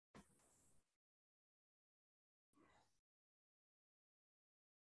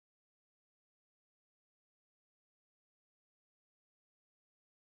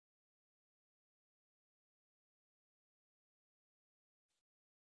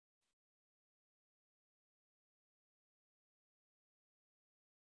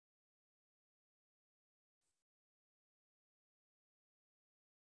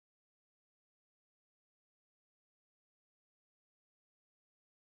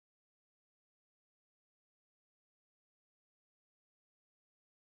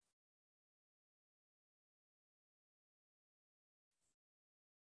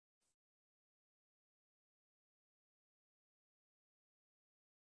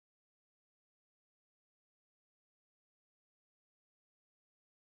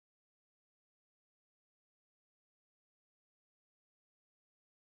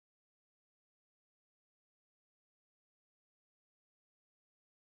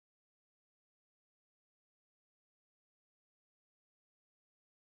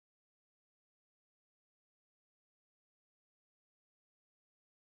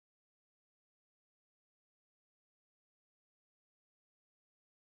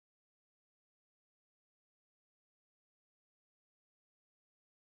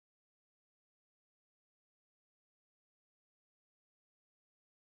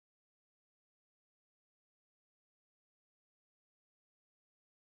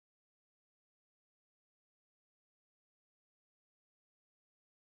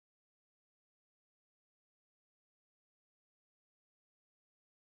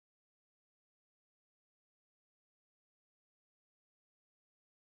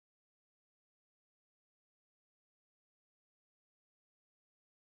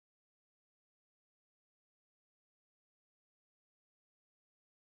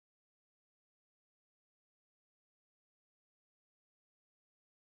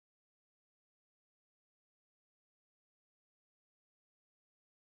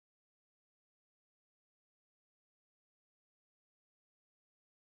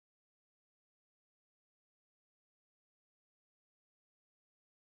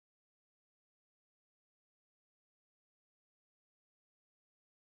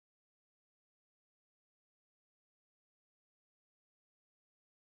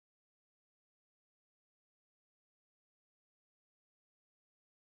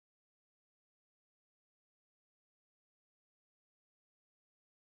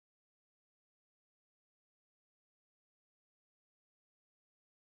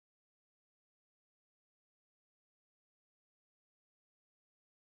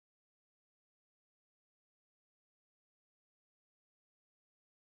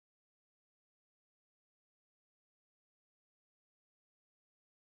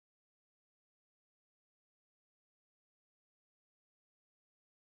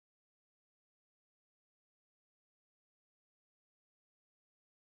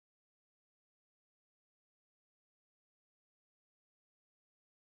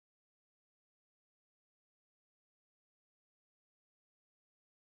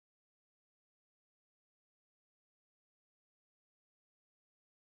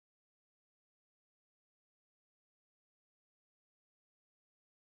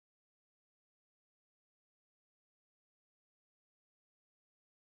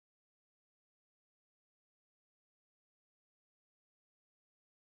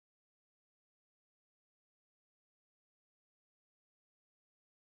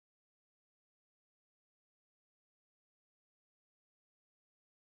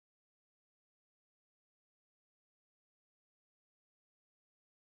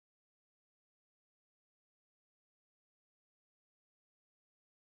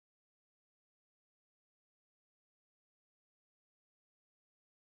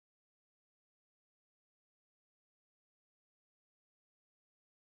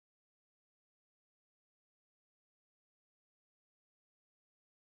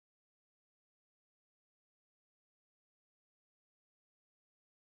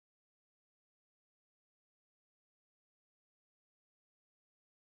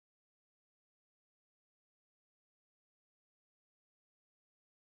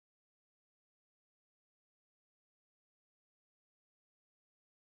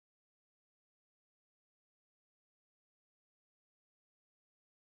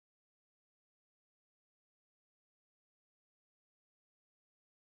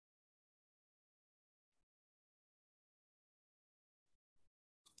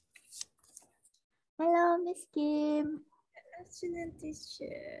Hello, Miss Kim. Afternoon,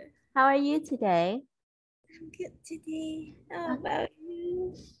 teacher. How are you today? I'm good today. How about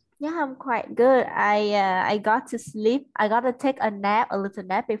you? Yeah, I'm quite good. I got to sleep. I got to take a little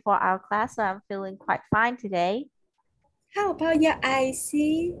nap before our class, so I'm feeling quite fine today. How about your IC?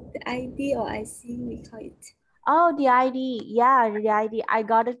 The ID or IC we call it. Oh, the ID. Yeah, the ID. I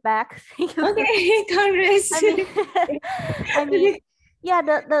got it back. Thank you. Okay, congrats. I mean, I mean, yeah,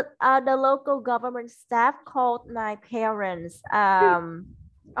 the local government staff called my parents on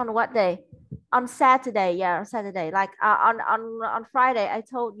what day? On Saturday, yeah, on Saturday. Like on Friday, I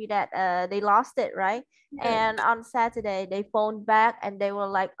told you that they lost it, right? Yeah. And on Saturday, they phoned back and they were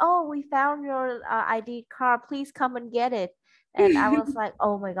like, "Oh, we found your ID card. Please come and get it." And I was like,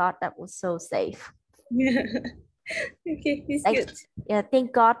 "Oh my God, that was so safe." Yeah. Okay, it's Like, good. yeah,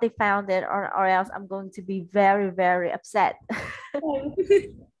 thank God they found it, or else I'm going to be very, very upset. Oh.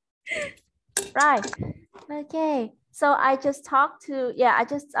 Right. Okay. So I just talked to, yeah, I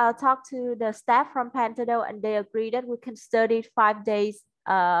just talked to the staff from Pantado and they agreed that we can study 5 days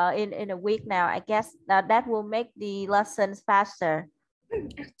in a week now. I guess that will make the lessons faster.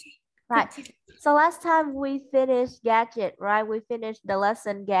 Okay, Right. thank you. So last time we finished gadget, right? We finished the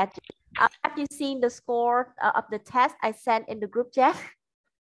lesson gadget. Have you seen the score of the test I sent in the group chat?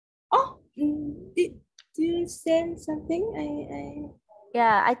 Oh, did you send something?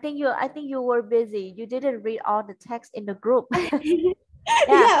 Yeah, I think you were busy. You didn't read all the text in the group.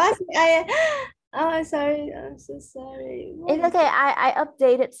 Yeah. Yeah, oh, sorry. I'm so sorry. What It's is okay. it? I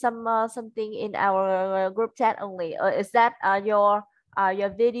updated something in our group chat only. Is that your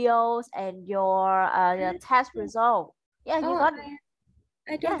videos and your test result? Yeah, you Oh, got.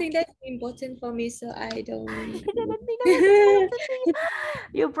 I don't Yeah. think that's important for me, so I don't. I didn't think that was important to you.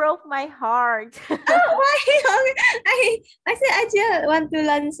 You broke my heart. Oh, why? I said I just want to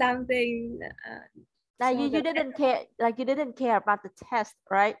learn something. Now you, So you the didn't care, like you didn't care about the test,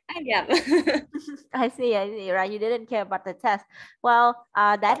 right? yeah. I see, right? You didn't care about the test. Well,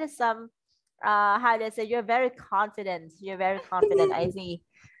 that is some, how do I say, you're very confident. You're very confident, I see.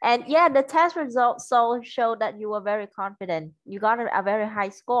 And yeah, the test results so show that you were very confident. You got a very high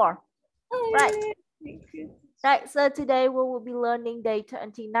score. Right, Oh, thank you. right. So today we will be learning day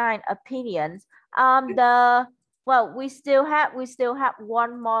 29 opinions. Well, we still have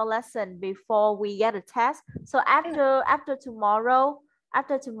one more lesson before we get a test. So after tomorrow,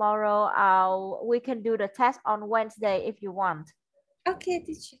 we can do the test on Wednesday if you want. Okay,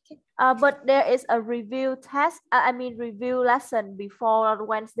 teacher. Okay. But there is a review test, I mean review lesson before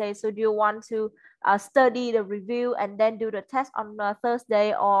Wednesday. So do you want to study the review and then do the test on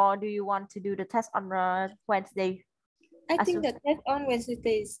Thursday, or do you want to do the test on Wednesday? I As think soon, the test on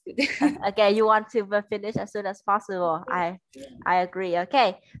Wednesday is good. okay, you want to finish as soon as possible. I agree.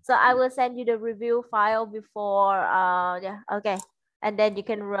 Okay, so I will send you the review file before. Yeah. Okay, and then you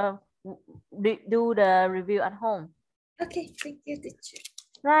can do the review at home. Okay, thank you, teacher.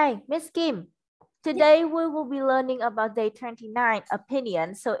 Right, Miss Kim. Yeah. Today we will be learning about day 29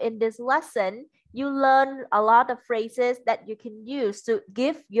 opinion. So in this lesson, you learn a lot of phrases that you can use to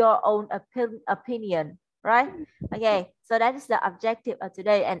give your own opinion, right? Okay, so that is the objective of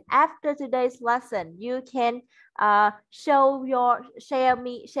today. And after today's lesson, you can share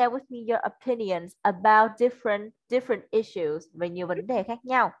with me your opinions about different issues về nhiều vấn đề khác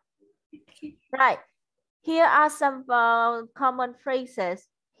nhau. Okay. Right. Here are some common phrases.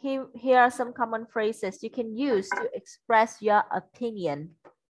 Here are some common phrases you can use to express your opinion.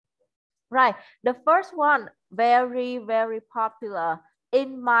 Right. The first one, very, very popular.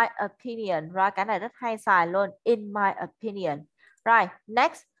 In my opinion. Right. Cái này rất hay xài luôn. In my opinion. Right.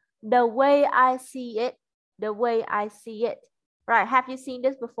 Next, the way I see it. The way I see it. Right. Have you seen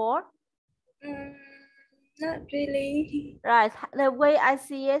this before? Mm, not really. Right. The way I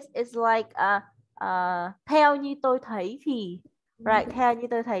see it is like theo như tôi thấy thì. Right. Theo như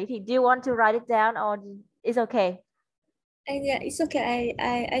tôi thấy thì. Do you want to write it down or it's okay? And yeah, it's okay.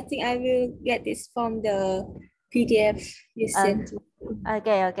 I think I will get this from the PDF you Uh, sent to me.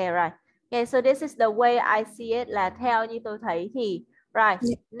 okay, right. Okay, so this is the way I see it là theo như tôi thấy thì. Right.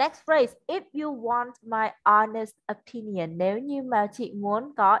 Yeah. Next phrase. If you want my honest opinion. Nếu như mà chị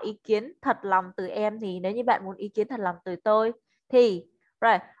muốn có ý kiến thật lòng từ em thì nếu như bạn muốn ý kiến thật lòng từ tôi thì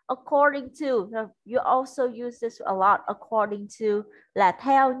right. According to. You also use this a lot. According to là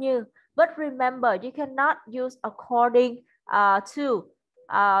theo như. But remember, you cannot use according to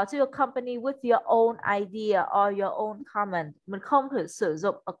accompany with your own idea or your own comment. Mình không thể sử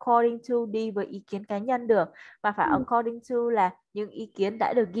dụng according to đi với ý kiến cá nhân được, mà phải according to là những ý kiến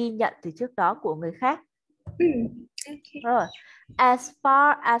đã được ghi nhận từ trước đó của người khác. Okay. Rồi. As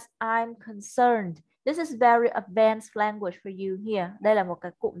far as I'm concerned, This is very advanced language for you here. Đây là một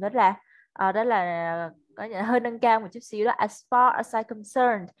cái cụm rất là có nghĩa là hơi nâng cao một chút xíu đó. As far as I'm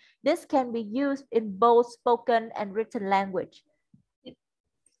concerned, this can be used in both spoken and written language. I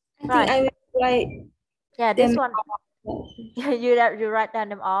Right. think I will write. Yeah, this them one. You write down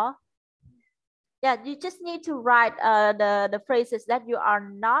them all. Yeah, you just need to write the phrases that you are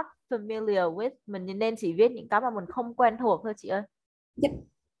not familiar with. Mình nên chỉ viết những cái mà mình không quen thuộc thôi chị ơi. Yep.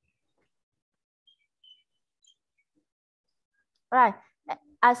 Right.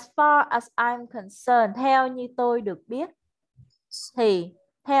 As far as I'm concerned, theo như tôi được biết thì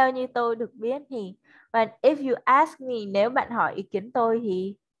but if you ask me, nếu bạn hỏi ý kiến tôi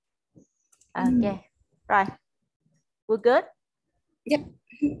thì okay. Right. We're good? Yep.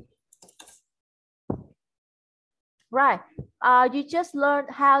 Right. You just learned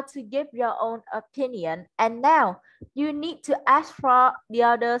how to give your own opinion, and now you need to ask for the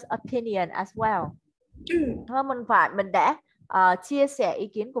other's opinion as well. Mình đã chia sẻ ý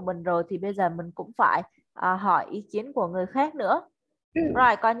kiến của mình rồi thì bây giờ mình cũng phải hỏi ý kiến của người khác nữa.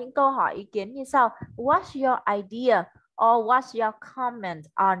 Rồi, có những câu hỏi ý kiến như sau. What's your idea or what's your comment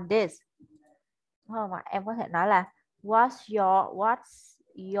on this? Không, em có thể nói là what's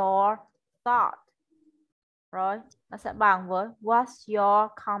your thought? Rồi, nó sẽ bằng với what's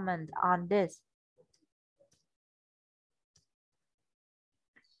your comment on this?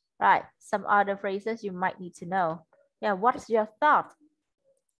 Right, some other phrases you might need to know. Yeah, what's your thought?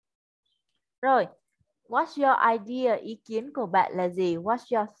 Rồi, what's your idea? Ý kiến của bạn là gì?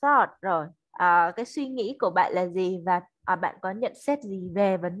 What's your thought? Rồi, cái suy nghĩ của bạn là gì? Và bạn có nhận xét gì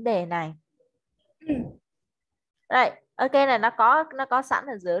về vấn đề này? Right, ok này nó có sẵn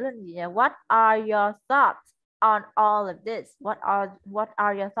ở dưới luôn gì nhỉ? What are your thoughts on all of this? What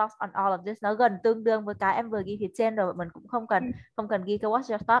are your thoughts on all of this? Nó gần tương đương với cái em vừa ghi phía trên rồi, mình cũng không cần ghi cái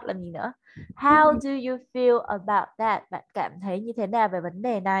what's your thought làm gì nữa. How do you feel about that? Bạn cảm thấy như thế nào về vấn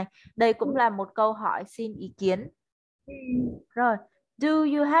đề này? Đây cũng là một câu hỏi xin ý kiến. Rồi, do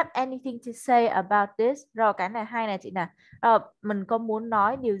you have anything to say about this? Rồi cái này hay này chị nè. Mình có muốn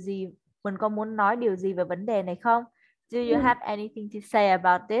nói điều gì về vấn đề này không? Do you have anything to say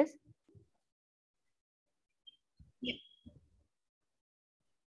about this?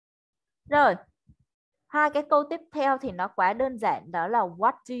 Rồi, hai cái câu tiếp theo thì nó quá đơn giản, đó là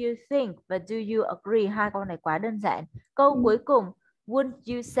what do you think và do you agree. Hai câu này quá đơn giản. Câu cuối cùng,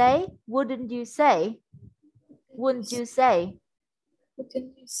 wouldn't you say? Wouldn't you say? Wouldn't you say?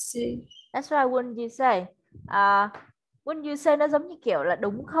 Wouldn't you say? That's right, wouldn't you say? Wouldn't you say nó giống như kiểu là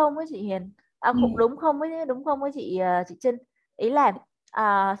đúng không với chị Hiền? Đúng không với chị Trinh? Ý là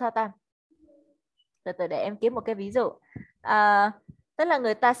sao ta? Từ để em kiếm một cái ví dụ. Tức là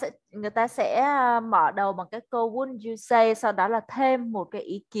người ta sẽ mở đầu bằng cái câu wouldn't you say, sau đó là thêm một cái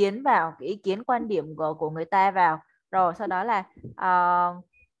ý kiến vào, cái ý kiến quan điểm của người ta vào, rồi sau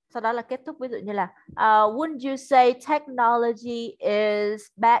đó là kết thúc, ví dụ như là wouldn't you say technology is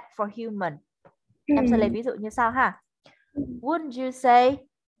bad for human? Em sẽ lấy ví dụ như sau ha. Wouldn't you say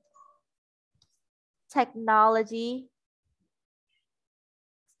technology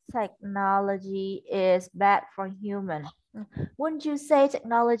is bad for human? Wouldn't you say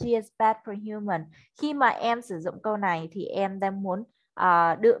technology is bad for human? Khi mà em sử dụng câu này thì em đang muốn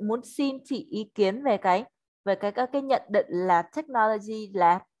xin chị ý kiến về cái nhận định là technology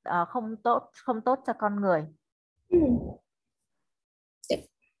là không tốt cho con người.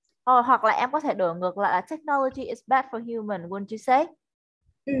 Hoặc là em có thể đổi ngược lại là technology is bad for human. Wouldn't you say?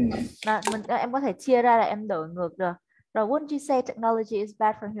 Em có thể chia ra là em đổi ngược được. Rồi wouldn't you say technology is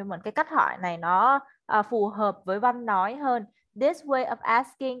bad for human? Cái cách hỏi này nó phù hợp với văn nói hơn. This way of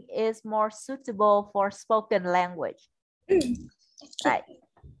asking is more suitable for spoken language. Right.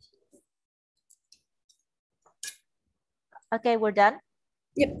 Okay, we're done?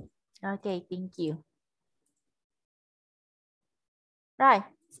 Yep. Okay, thank you. Right.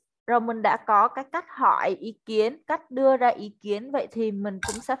 Rồi mình đã có cái cách hỏi ý kiến, cách đưa ra ý kiến. Vậy thì mình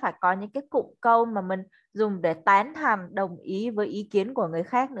cũng sẽ phải có những cái cụm câu mà mình dùng để tán thành, đồng ý với ý kiến của người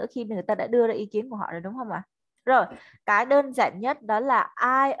khác nữa khi người ta đã đưa ra ý kiến của họ rồi, đúng không ạ? Rồi, cái đơn giản nhất đó là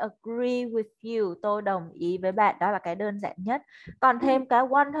I agree with you. Tôi đồng ý với bạn. Đó là cái đơn giản nhất. Còn thêm cái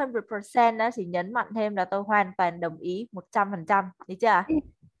 100% đó thì nhấn mạnh thêm là tôi hoàn toàn đồng ý 100%. Được chưa?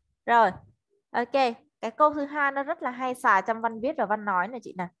 Rồi, ok. Cái câu thứ hai nó rất là hay xài trong văn viết và văn nói này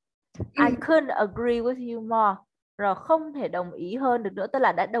chị nè. I couldn't agree with you more. Rồi không thể đồng ý hơn được nữa. Tức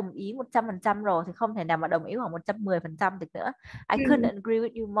là đã đồng ý 100% rồi thì không thể nào mà đồng ý khoảng 110% được nữa. I couldn't agree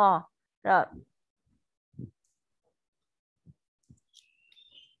with you more. Rồi.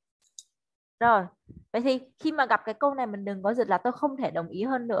 Rồi. Vậy thì khi mà gặp cái câu này mình đừng có dịch là tôi không thể đồng ý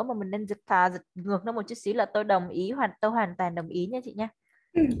hơn nữa, mà mình nên dịch ngược nó một chút xíu là tôi đồng ý, tôi hoàn toàn đồng ý nha chị nha.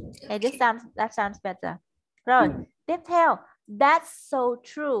 Okay, that sounds better. Rồi, tiếp theo, that's so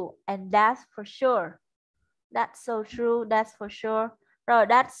true and that's for sure. That's so true, that's for sure. Rồi,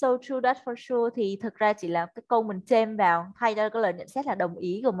 that's so true, that's for sure thì thực ra chỉ là cái câu mình chêm vào thay cho cái lời nhận xét là đồng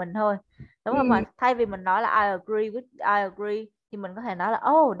ý của mình thôi. Đúng không ạ? Thay vì mình nói là I agree thì mình có thể nói là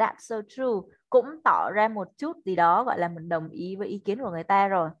oh, that's so true, cũng tỏ ra một chút gì đó gọi là mình đồng ý với ý kiến của người ta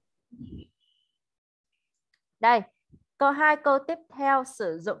rồi. Đây, câu tiếp theo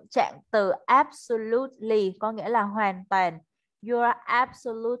sử dụng trạng từ absolutely, có nghĩa là hoàn toàn. You're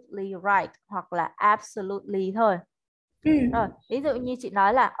absolutely right hoặc là absolutely thôi. Rồi, ví dụ như chị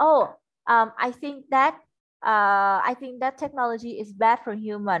nói là I think that technology is bad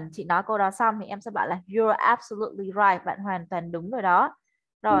for human. Chị nói câu đó xong thì em sẽ bảo là you're absolutely right, bạn hoàn toàn đúng rồi đó.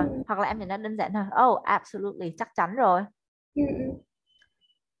 Rồi, hoặc là em chỉ nói đơn giản thôi, oh, absolutely, chắc chắn rồi.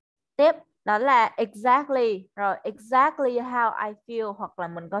 Tiếp đó là exactly, rồi exactly how I feel, hoặc là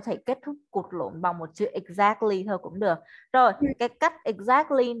mình có thể kết thúc cuộc luận bằng một chữ exactly thôi cũng được. Rồi, cái cách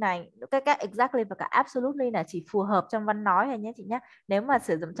exactly này, cái cách exactly và cả absolutely này chỉ phù hợp trong văn nói thôi nhé chị nhé. Nếu mà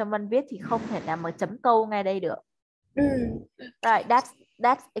sử dụng trong văn viết thì không thể nào mà chấm câu ngay đây được. Right,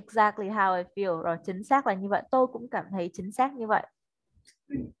 that's exactly how I feel. Rồi, chính xác là như vậy, tôi cũng cảm thấy chính xác như vậy.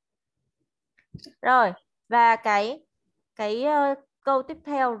 Rồi, và cái câu tiếp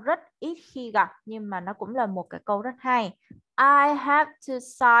theo rất ít khi gặp nhưng mà nó cũng là một cái câu rất hay. I have to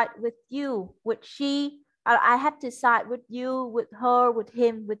side with you, with she, I have to side with you, with her, with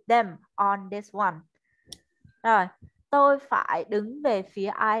him, with them on this one. Rồi, tôi phải đứng về phía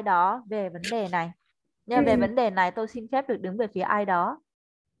ai đó về vấn đề này. Nhưng về vấn đề này tôi xin phép được đứng về phía ai đó.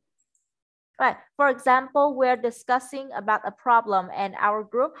 Right. For example, we're discussing about a problem and our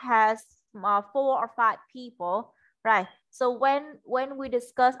group has 4 or 5 people. Right. So when we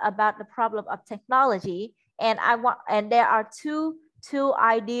discuss about the problem of technology and there are two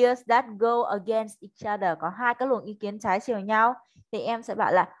ideas that go against each other, có hai cái luồng ý kiến trái chiều nhau, thì em sẽ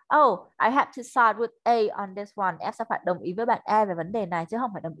bảo là oh, I have to side with A on this one. Em sẽ phải đồng ý với bạn A về vấn đề này chứ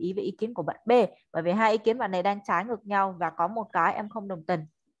không phải đồng ý với ý kiến của bạn B, bởi vì hai ý kiến bạn này đang trái ngược nhau và có một cái em không đồng tình.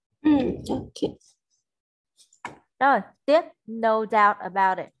 Okay. Rồi, tiếp no doubt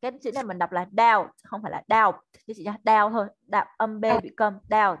about it. Cái chữ này mình đọc là doubt, không phải là doubt. Chứ chị nhá, doubt thôi. Âm B become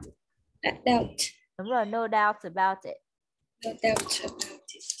doubt. Doubt. Đúng rồi, no doubt about it. No doubt about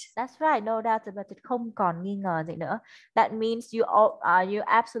it. That's right, no doubt about it. Không còn nghi ngờ gì nữa. That means you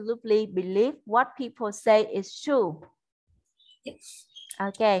absolutely believe what people say is true. Yes.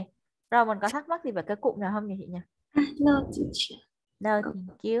 Ok. Rồi, mình có thắc mắc gì về cái cụm nào không nhỉ chị nhỉ? No, teacher. No,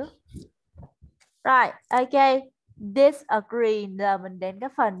 thank you. Right, ok. Disagree, giờ mình đến cái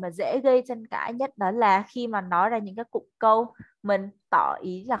phần mà dễ gây tranh cãi nhất, đó là khi mà nói ra những cái cụm câu mình tỏ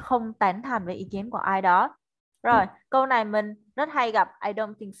ý là không tán thành với ý kiến của ai đó. Rồi, câu này mình rất hay gặp, I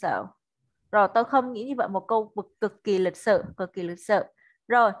don't think so. Rồi, tôi không nghĩ như vậy, một câu cực kỳ lịch sự, cực kỳ lịch sự.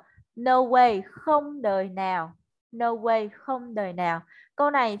 Rồi, no way, không đời nào. No way, không đời nào. Câu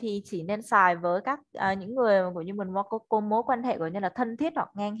này thì chỉ nên xài với các những người của như mình có mối quan hệ của như là thân thiết hoặc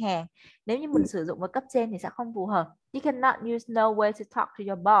ngang hàng. Nếu như mình sử dụng với cấp trên thì sẽ không phù hợp. You cannot use no way to talk to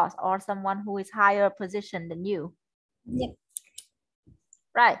your boss or someone who is higher position than you. Yep.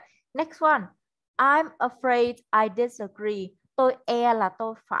 Right, next one. I'm afraid I disagree. Tôi e là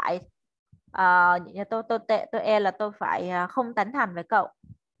tôi phải tôi e là tôi phải không tán thành với cậu.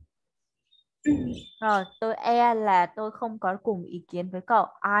 Rồi, tôi e là tôi không có cùng ý kiến với cậu.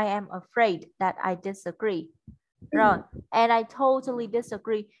 I am afraid that I disagree. Rồi, and I totally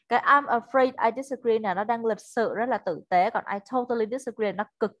disagree. Cái I'm afraid I disagree này nó đang lịch sự rất là tử tế, còn I totally disagree nó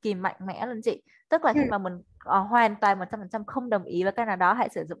cực kỳ mạnh mẽ luôn chị. Tức là khi mà mình hoàn toàn 100% không đồng ý với cái nào đó, hãy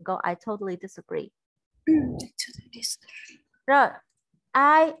sử dụng câu I totally disagree. Rồi,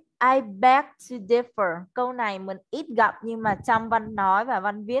 I beg to differ. Câu này mình ít gặp nhưng mà trong văn nói và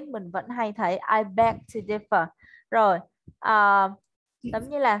văn viết mình vẫn hay thấy I beg to differ. Rồi, giống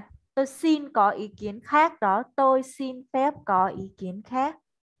như là tôi xin có ý kiến khác đó, tôi xin phép có ý kiến khác.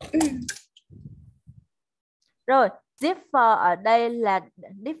 Rồi, differ ở đây là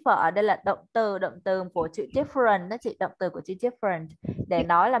động từ của chữ different đó chị, động từ của chữ different để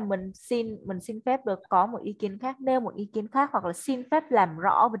nói là mình xin phép được có một ý kiến khác, nêu một ý kiến khác, hoặc là xin phép làm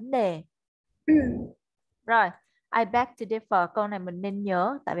rõ vấn đề. Rồi, I beg to differ, câu này mình nên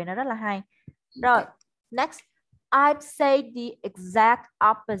nhớ tại vì nó rất là hay. Rồi, next, I'd say the exact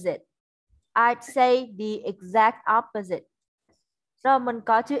opposite. I'd say the exact opposite. Rồi mình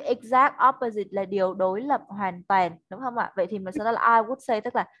có chữ exact opposite là điều đối lập hoàn toàn, đúng không ạ? Vậy thì mình sẽ nói là I would say,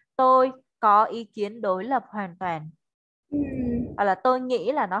 tức là tôi có ý kiến đối lập hoàn toàn. Hoặc là tôi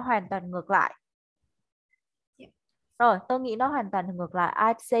nghĩ là nó hoàn toàn ngược lại. Rồi, tôi nghĩ nó hoàn toàn ngược lại.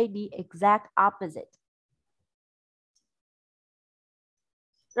 I'd say the exact opposite.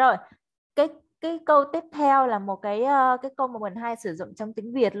 Rồi, cái câu tiếp theo là một cái câu mà mình hay sử dụng trong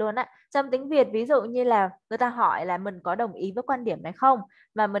tiếng Việt luôn á. Trong tiếng Việt ví dụ như là người ta hỏi là mình có đồng ý với quan điểm này không,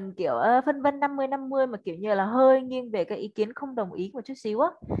 mà mình kiểu phân vân 50-50 mà kiểu như là hơi nghiêng về cái ý kiến không đồng ý một chút xíu á,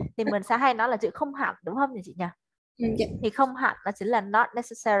 thì mình sẽ hay nói là chữ không hẳn, đúng không nhỉ chị nhỉ? Thì không hẳn nó chính là not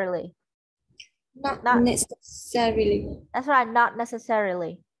necessarily. Not necessarily. That's right, not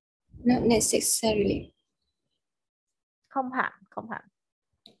necessarily. Not necessarily. Không hẳn, không hẳn.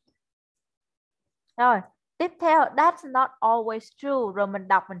 Rồi, tiếp theo, that's not always true. Rồi mình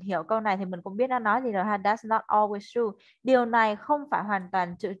đọc, mình hiểu câu này thì mình cũng biết nó nói gì rồi ha. That's not always true. Điều này không phải hoàn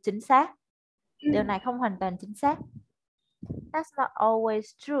toàn chính xác. Điều này không hoàn toàn chính xác. That's not always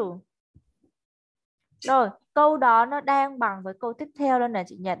true. Rồi, câu đó nó đang bằng với câu tiếp theo luôn nè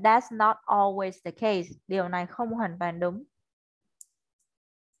chị nhỉ. That's not always the case. Điều này không hoàn toàn đúng.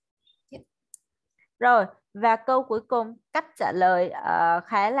 Rồi, và câu cuối cùng, cách trả lời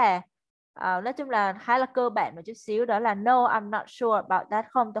khá là nói chung là khá là cơ bản một chút xíu, đó là no, I'm not sure about that.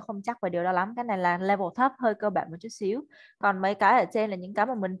 Không, tôi không chắc về điều đó lắm. Cái này là level thấp, hơi cơ bản một chút xíu. Còn mấy cái ở trên là những cái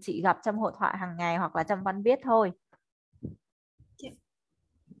mà mình chỉ gặp trong hội thoại hàng ngày hoặc là trong văn viết thôi.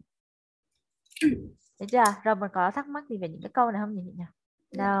 Được chưa? Rồi mình có thắc mắc gì về những cái câu này không nhỉ?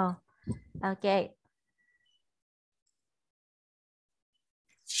 No. Ok.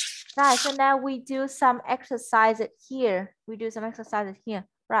 Right, so now we do some exercises here. We do some exercises here.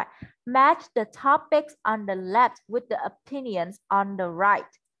 Right. Match the topics on the left with the opinions on the right.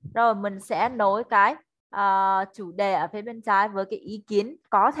 Rồi mình sẽ nối cái chủ đề ở phía bên trái với cái ý kiến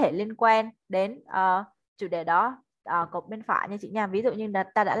có thể liên quan đến chủ đề đó cột bên phải nha chị nha. Ví dụ như là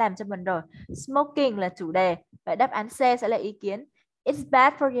ta đã làm cho mình rồi. Smoking là chủ đề. Vậy đáp án C sẽ là ý kiến. It's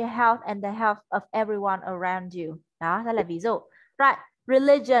bad for your health and the health of everyone around you. Đó, đó là ví dụ. Right.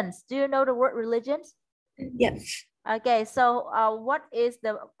 Religions. Do you know the word religions? Yes. Okay, so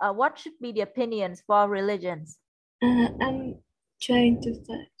what should be the opinions for religions? I'm trying to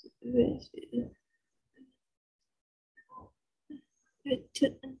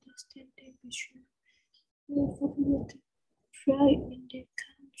understand the mission. Pride in the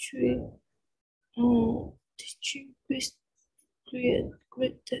country. Teaching create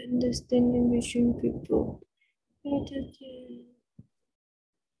greater understanding between people.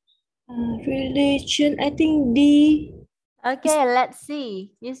 Religion, I think D. Okay, let's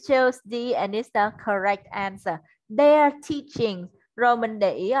see. You chose D and it's the correct answer. They are teaching. Rồi mình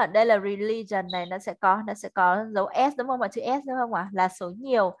để ý ở đây là religion này nó sẽ có dấu S đúng không ạ? Chữ S đúng không ạ? Là số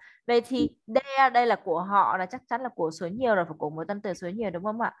nhiều. Vậy thì they đây là của họ, là chắc chắn là của số nhiều rồi, phải của một tân từ số nhiều đúng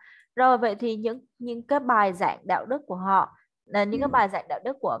không ạ? Rồi vậy thì những cái bài giảng đạo đức của họ, là những cái bài giảng đạo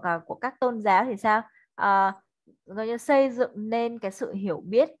đức của các tôn giáo thì sao? Gọi như xây dựng nên cái sự hiểu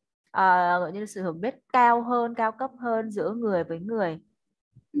biết, gọi như sự hiểu biết cao hơn, cao cấp hơn giữa người với người,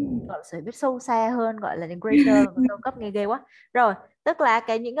 gọi là sự hiểu biết sâu xa hơn, gọi là greater, cao cấp nghe ghê quá. Rồi tức là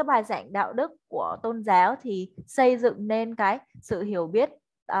những cái bài giảng đạo đức của tôn giáo thì xây dựng nên cái sự hiểu biết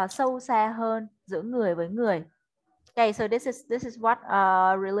sâu xa hơn giữa người với người. Okay, so this is what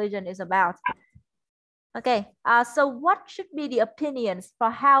religion is about. Okay, so what should be the opinions for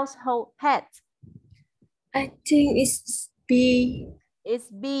household pets? I think it's B. It's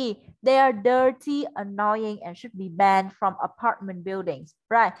B. They are dirty, annoying, and should be banned from apartment buildings.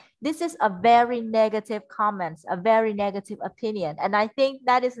 Right. This is a very negative comment, a very negative opinion. And I think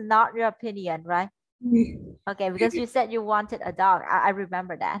that is not your opinion, right? Okay, because you said you wanted a dog. I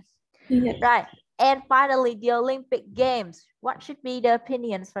remember that. Yeah. Right. And finally, the Olympic Games. What should be the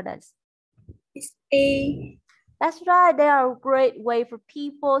opinions for this? It's A. That's right, they are a great way for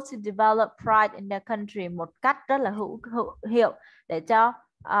people to develop pride in their country. Một cách rất là hữu hiệu để cho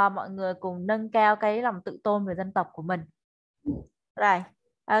mọi người cùng nâng cao cái lòng tự tôn về dân tộc của mình. Right.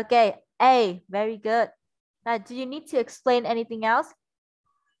 Okay, A, very good. Now, do you need to explain anything else?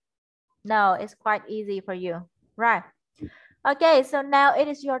 No, it's quite easy for you. Right. Okay, so now it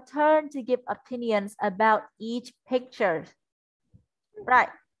is your turn to give opinions about each picture. Right.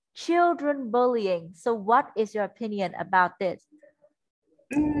 Children bullying. So what is your opinion about this?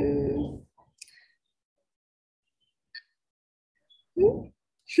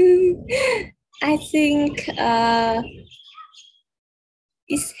 I think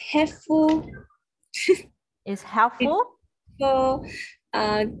it's helpful. It's helpful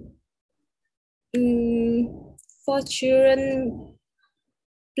for children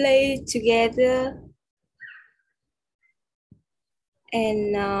play together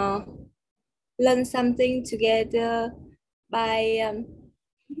and learn something together by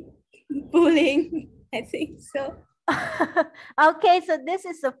bullying. I think so. Okay, so this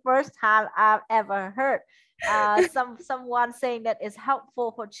is the first time I've ever heard someone saying that it's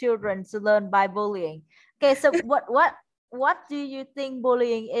helpful for children to learn by bullying. Okay, so what do you think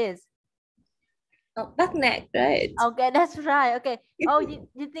bullying is? Oh, back neck, right? Okay, that's right. Okay. Oh,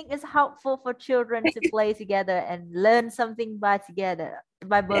 you think it's helpful for children to play together and learn something by together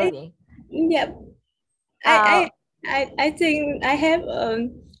by bullying? Yeah. Uh, I think I have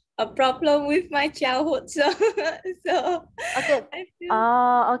a problem with my childhood, so so okay. I feel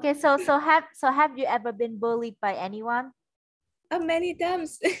Oh, okay. So have you ever been bullied by anyone? many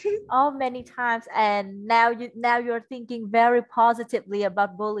times. Oh, many times, and now you're thinking very positively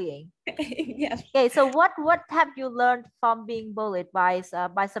about bullying. Yeah, Okay, so what have you learned from being bullied by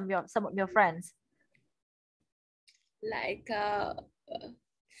some of your friends? like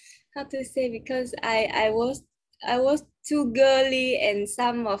how to say, because I was too girly, and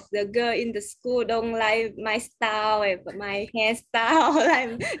some of the girl in the school don't like my style and my hairstyle,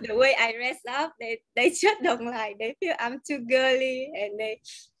 like the way I dress up. They just don't like. They feel I'm too girly, and they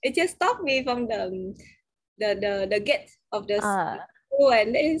just stop me from the gate of the Uh, school,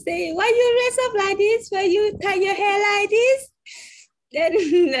 and they say, "Why you dress up like this? Why you tie your hair like this?" Then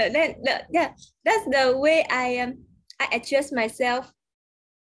yeah, that's the way I adjust myself,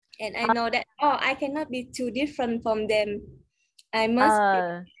 and I know that, oh, I cannot be too different from them. I must be,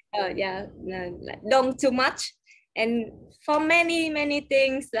 uh, yeah, no, like, don't too much. And for many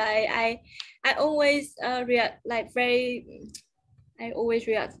things, like I always react like very, I always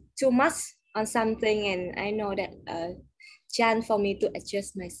react too much on something, and I know that chance for me to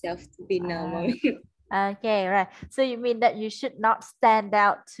adjust myself to be normal. okay, right. So you mean that you should not stand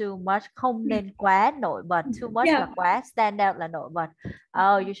out too much, không nên quá nổi bật. Too much là Yeah. quá, stand out là nổi bật.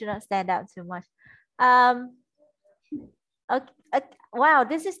 Oh, you should not stand out too much. Um, okay, wow,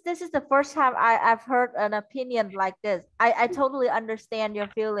 this is the first time I've heard an opinion like this. I totally understand your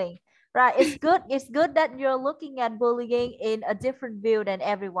feeling. Right. It's good that you're looking at bullying in a different view than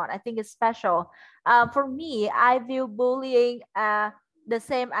everyone. I think it's special. For me, I view bullying the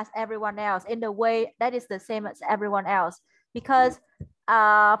same as everyone else in the way that is the same as everyone else because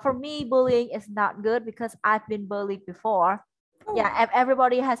for me bullying is not good because I've been bullied before. Yeah,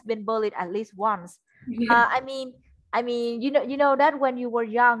 everybody has been bullied at least once. I mean, you know that when you were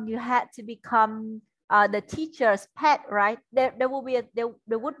young, you had to become the teacher's pet, right? There would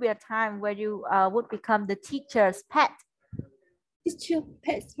be a time where you would become the teacher's pet. Teacher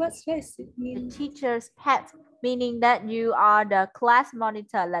pets, what's it The mean? teacher's pet, meaning that you are the class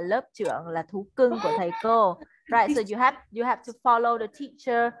monitor, là lớp trưởng, là thú cưng của thầy cô. Right, so you have to follow the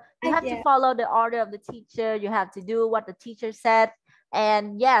teacher. You have to Yeah. follow the order of the teacher. You have to do what the teacher said.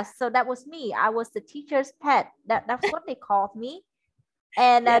 And yes, so that was me. I was the teacher's pet. That's what they called me.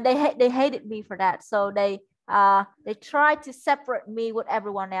 And Yeah. they hated me for that. So they tried to separate me with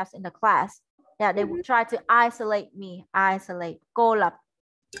everyone else in the class. Yeah, they would try to isolate me, cô lập.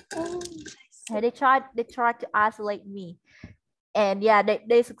 Oh, And they tried to isolate me. And yeah,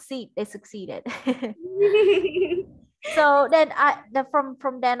 they succeeded. So then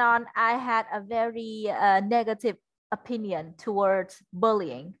from then on, I had a very negative opinion towards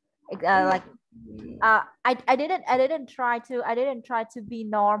bullying. Like I didn't try to be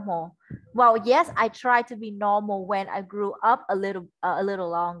normal. Well, yes, I tried to be normal when I grew up a little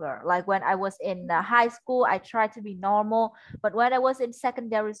longer. Like when I was in high school, I tried to be normal. But when I was in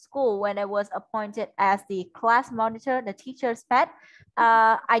secondary school, when I was appointed as the class monitor, the teacher's pet,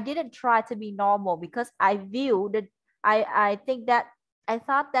 I didn't try to be normal because I view that I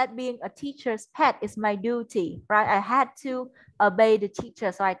thought that being a teacher's pet is my duty, right? I had to obey the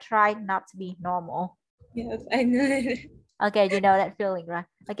teacher, so I tried not to be normal. yes, I know. Okay, you know that feeling, right?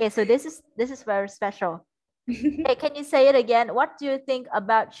 Okay, so this is very special. Hey, can you say it again? What do you think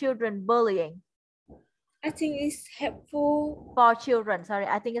about children bullying? I think it's helpful. For children, sorry,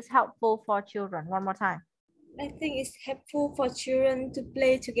 I think it's helpful for children. One more time. I think it's helpful for children to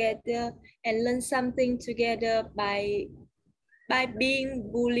play together and learn something together by being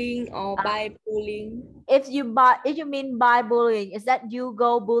bullying or by bullying. If you mean by bullying, is that you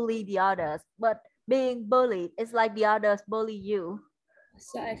go bully the others, but being bullied is like the others bully you.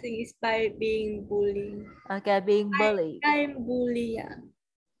 So I think it's by being bullying. Okay, being bullied. I'm bully, yeah.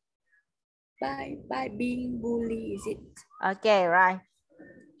 By being bully, is it? Okay, right.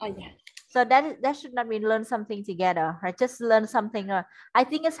 Oh yeah. So that should not mean learn something together, right? Just learn something. I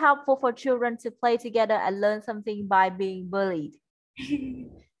think it's helpful for children to play together and learn something by being bullied.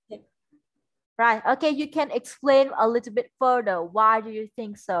 Yeah. Right. Okay, you can explain a little bit further. Why do you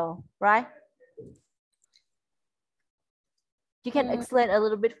think so? Right? You can explain a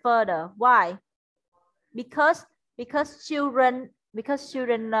little bit further. Why? Because children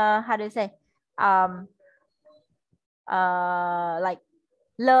how do you say like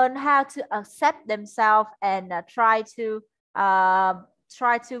learn how to accept themselves and try to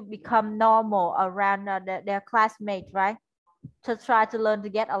become normal around their classmates, right? To try to learn to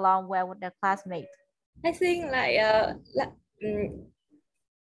get along well with their classmates. I think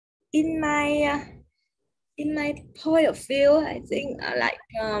in my point of view, I think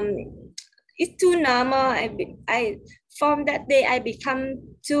it's too normal. I from that day I become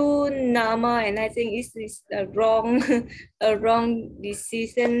too normal, and I think it's a wrong a wrong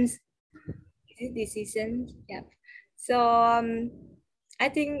decision. Yeah. So I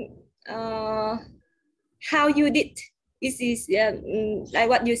think how you did is like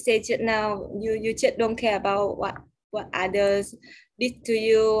what you said just now. You just don't care about what others did to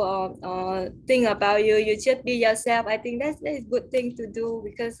you or think about you. You just be yourself. I think that's a good thing to do,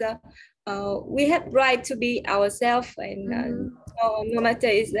 because we have right to be ourselves, and no matter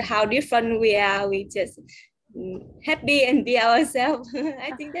is how different we are, we just happy and be ourselves.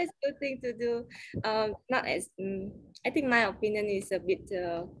 I think that's a good thing to do. Not as I think my opinion is a bit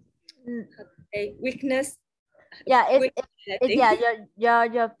a weakness. Yeah,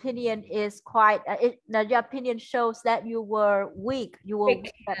 your opinion is quite your opinion shows that you were weak at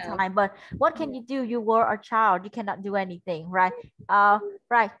that time, but what can you do? You were a child, you cannot do anything, right?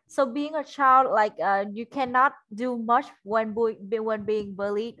 Right, so being a child, like you cannot do much when being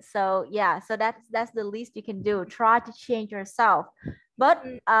bullied, so yeah, so that's the least you can do. Try to change yourself. But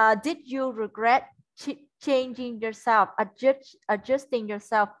did you regret changing yourself, adjusting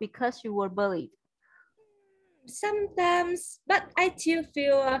yourself because you were bullied? Sometimes, but I still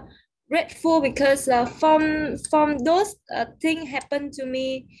feel grateful, because from those things happen to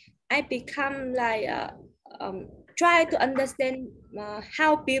me, I become like try to understand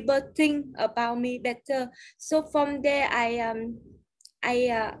how people think about me better. So from there, I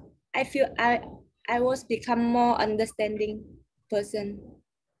feel I was become more understanding person.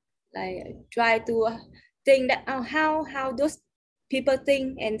 Like try to think that how those people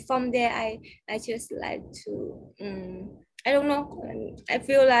think, and from there I just like to I don't know. I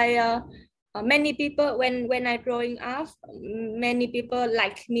feel like many people when I growing up, many people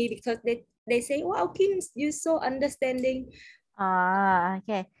like me, because they say, wow, Kim, you so understanding.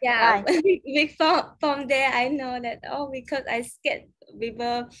 Okay. Yeah. Right. From there I know that, oh, because I scared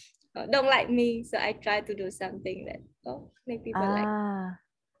people don't like me, so I try to do something that make people like.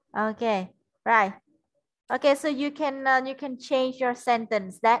 Okay. Right. Okay, so you can change your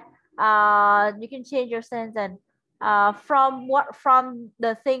sentence that you can change your sentence from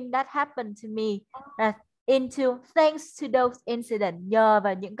the thing that happened to me into thanks to those incidents, nhờ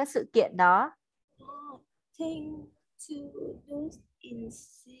vào những cái sự kiện đó. Thanks to those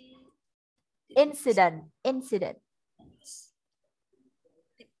Incident.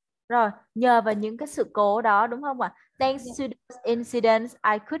 Rồi, nhờ vào những cái sự cố đó, đúng không ạ? Thanks to those incidents,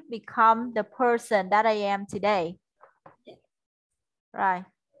 I could become the person that I am today. Right.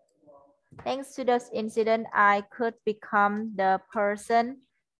 Thanks to those incidents, I could become the person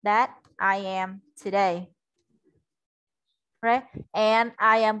that I am today. Right? And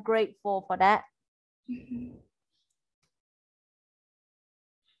I am grateful for that.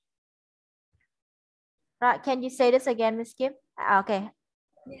 Right, can you say this again, Miss Kim? Okay.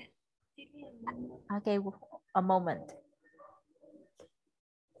 Okay, a moment.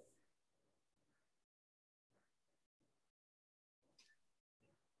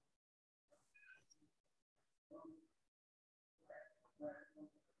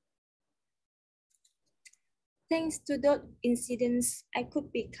 Thanks to those incidents, I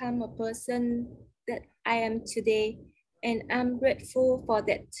could become a person that I am today, and I'm grateful for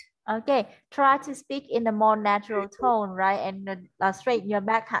that. Okay, try to speak in a more natural tone, right? And straighten your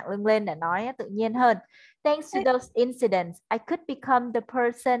back, thẳng lưng lên để nói tự nhiên hơn. Thanks to those incidents, I could become the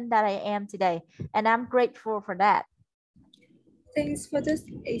person that I am today, and I'm grateful for that. Thanks for those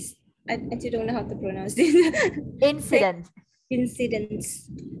I don't know how to pronounce this. Incidents.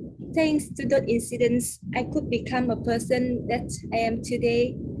 Thanks to those incidents, I could become a person that I am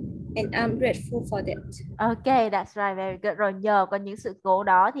today, and I'm grateful for that. Okay, that's right, very good. Rồi nhờ có những sự cố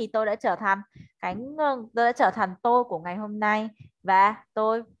đó thì tôi đã trở thành tôi của ngày hôm nay, và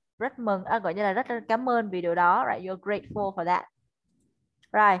tôi rất mừng, gọi như là rất cảm ơn vì điều đó. Right, you're grateful for that.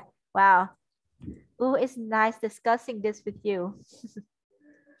 Right, wow. Oh, it's nice discussing this with you.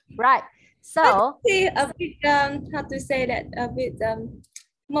 Right, so a bit how to say that, a bit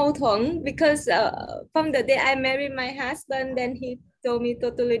mâu thuẫn because from the day I married my husband, then he told me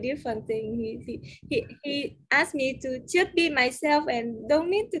totally different thing. He asked me to just be myself and don't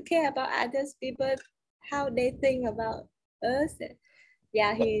need to care about others people how they think about us.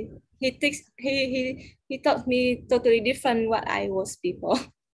 Yeah, he taught me totally different what I was before.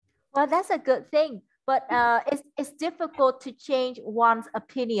 Well, that's a good thing. But it's difficult to change one's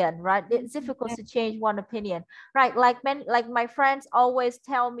opinion, right? It's difficult to change one opinion, right? Like my friends always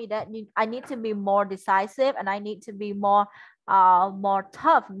tell me that I need to be more decisive and I need to be more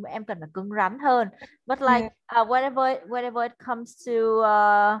tough. Em cần phải cứng rắn hơn. But like whenever it comes to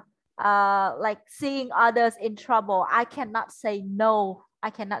like seeing others in trouble, I cannot say no.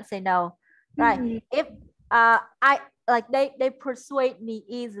 I cannot say no, right? If I like they persuade me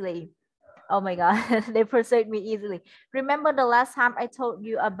easily. Oh my God, they persuade me easily. Remember the last time I told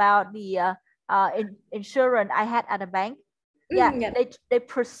you about the insurance I had at the bank? Yeah, they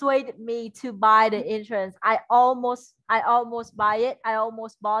persuaded me to buy the insurance. I almost buy it. I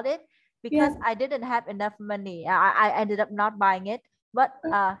almost bought it because I didn't have enough money. I ended up not buying it. But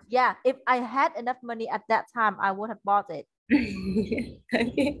yeah, if I had enough money at that time, I would have bought it.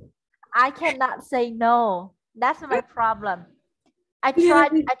 I cannot say no. That's my problem. I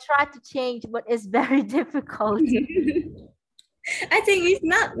tried to change, but it's very difficult. I think it's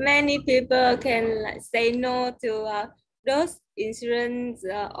not many people can like, say no to those insurance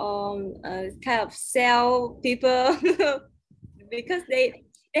kind of sell people because they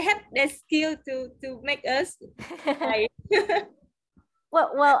have the skill to make us buy.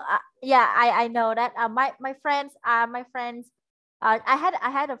 Well, yeah, I know that. My friends, I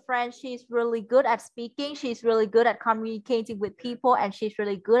had a friend. She's really good at speaking. She's really good at communicating with people, and she's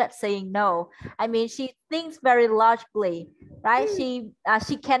really good at saying no. I mean, she thinks very logically, right? She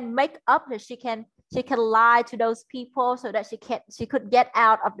can make up. She can lie to those people so that she could get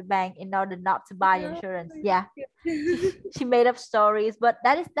out of the bank in order not to buy insurance. Yeah, she made up stories, but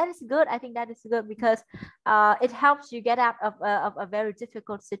that is good. I think that is good because it helps you get out of a very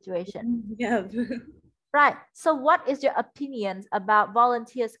difficult situation. Yeah. Right. So what is your opinions about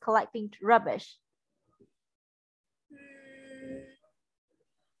volunteers collecting rubbish?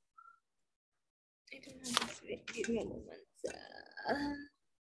 I don't know. Give me a moment.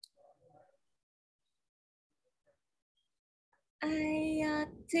 I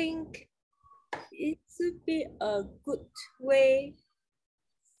think it should be a good way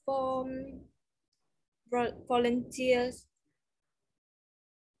for volunteers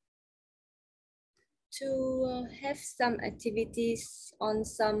to have some activities on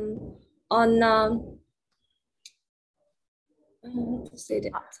how to say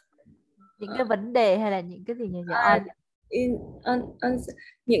that, Những cái vấn đề hay là những cái gì nhỉ? on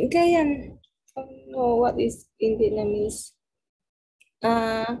những cái I don't know what is in Vietnamese.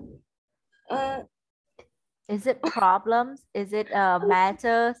 Is it problems? Is it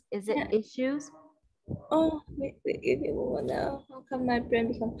matters? Is it issues? Oh, wait, give me one now. How come my brain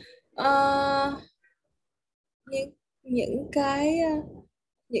become những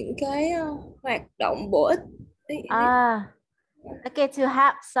cái hoạt động bổ ích. Okay, to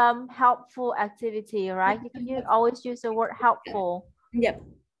have some helpful activity, right? You always use the word helpful. Yep.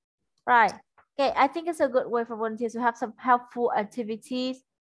 Right. Okay, I think it's a good way for volunteers to have some helpful activities,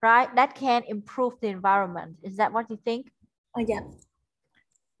 right? That can improve the environment. Is that what you think? Yeah.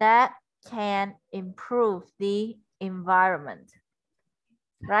 That can improve the environment,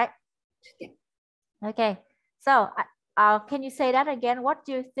 right? Yeah. Okay, so can you say that again? What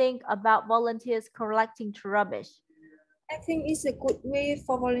do you think about volunteers collecting rubbish? I think it's a good way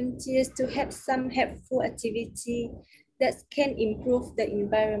for volunteers to have some helpful activity that can improve the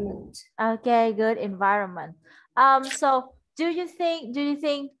environment. Okay, good environment. So do you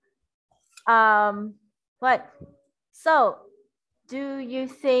think what? So do you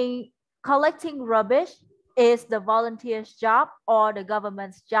think collecting rubbish is the volunteer's job or the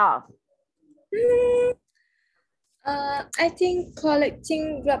government's job? I think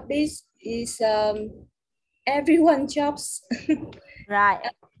collecting rubbish is everyone's jobs. Right.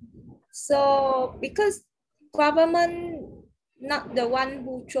 So because government not the one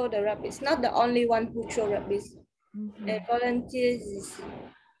who throw the rubbish, not the only one who throw rubbish. Volunteers is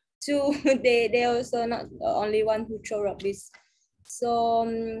too. They also not the only one who throw rubbish. So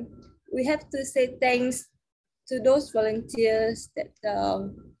we have to say thanks to those volunteers that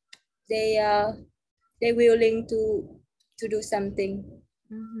they willing to do something.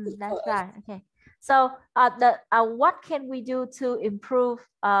 That's right. Okay. So what can we do to improve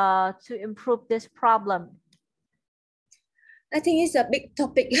this problem? I think it's a big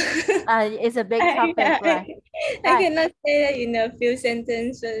topic. It's a big topic, right? I Right, cannot say that in a few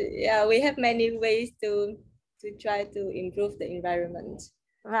sentences. Yeah, we have many ways to try to improve the environment.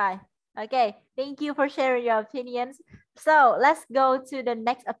 right. Okay, thank you for sharing your opinions. So let's go to the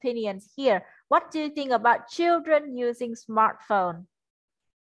next opinions here. What do you think about children using smartphone?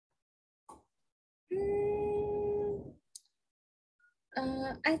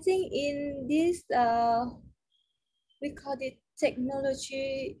 I think in this we call it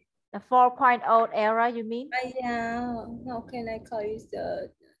technology. The 4.0 era, you mean? Yeah, how can I call it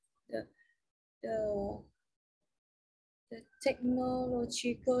the the the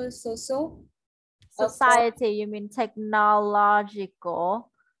technological social for Society, you mean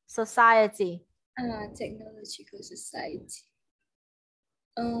technological society. technological society.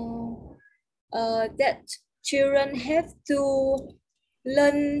 That children have to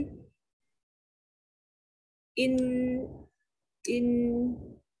learn in in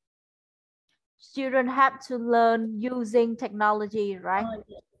Children have to learn using technology, right?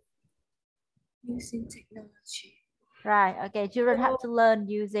 using technology. Right, okay, children have to learn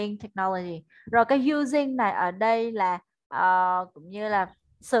using technology. Rồi cái using này ở đây là cũng như là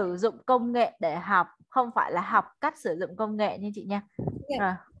sử dụng công nghệ để học, không phải là học cách sử dụng công nghệ nha chị nha.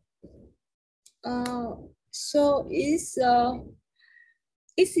 Yeah. Rồi. So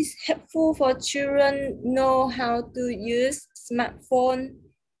it is helpful for children know how to use smartphone.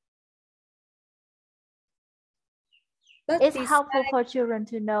 But It's helpful for children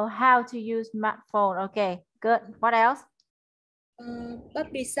to know how to use smartphone. Okay, good. What else?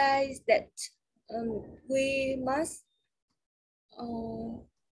 But besides that, we must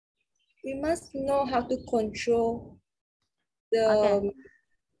know how to control the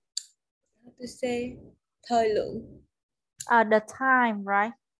how to say thời lượng. The time,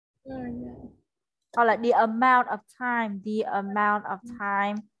 right? Yeah. Or like the amount of time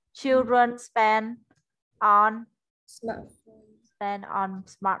children spend on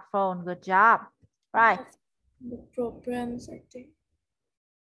smartphone. Good job. Right. The programs, I think.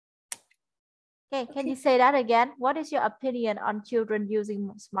 Okay, can you say that again? What is your opinion on children using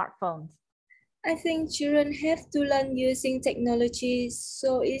smartphones? I think children have to learn using technology,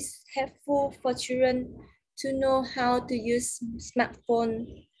 so it's helpful for children to know how to use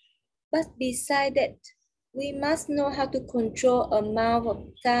smartphone. But besides that, we must know how to control amount of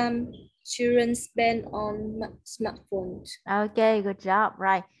time children spend on smartphones. Okay, good job.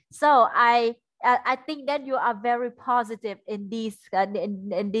 Right. So I think that you are very positive in this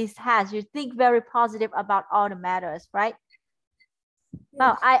task. You think very positive about all the matters, right?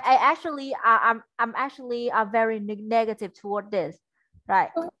 No, I actually I'm actually very negative toward this,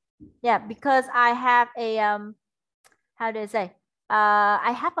 right? Yeah, because I have a how do I say?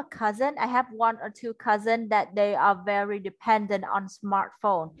 I have a cousin. I have one or two cousins that they are very dependent on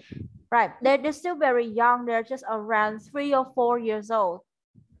smartphone. Right, they're still very young. They're just around 3 or 4 years old.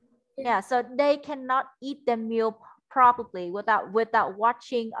 Yeah, so they cannot eat their meal properly without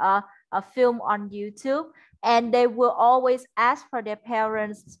watching a film on YouTube, and they will always ask for their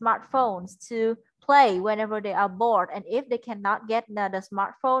parents' smartphones to play whenever they are bored. And if they cannot get the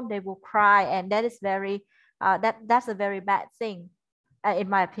smartphone, they will cry, and that is very that's a very bad thing, in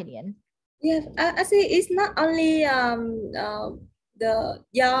my opinion. Yeah, I say it's not only the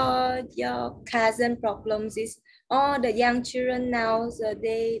your cousin problems. Is all the young children now, so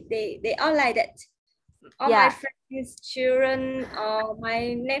they all like that. All my friends children or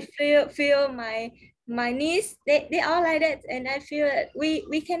my nephew feel my niece, they all like that, and I feel that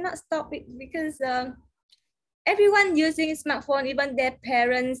we cannot stop it because everyone using smartphone, even their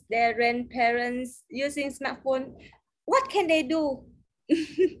parents, their grandparents using smartphone. What can they do?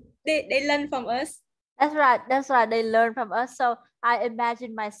 They learn from us. That's right. They learn from us. So I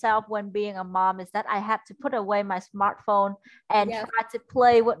imagine myself when being a mom is that I have to put away my smartphone and try to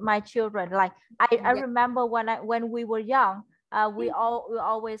play with my children. Like I remember when we were young, we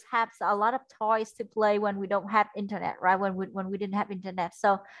always have a lot of toys to play when we don't have internet, right? When we didn't have internet.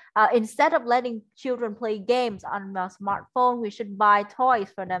 So instead of letting children play games on a smartphone, we should buy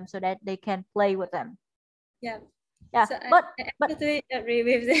toys for them so that they can play with them. Yeah. So but totally agree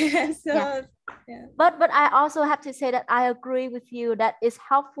with that. So but I also have to say that I agree with you that it's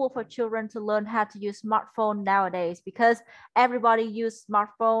helpful for children to learn how to use smartphone nowadays, because everybody use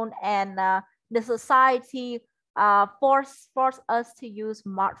smartphone, and the society force us to use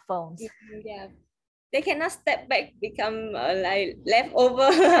smartphones. Yeah, they cannot step back, become like leftover.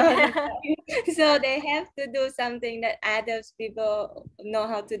 So they have to do something that other people know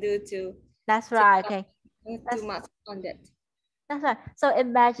how to do too. That's right. Okay. Too much on that. That's right. So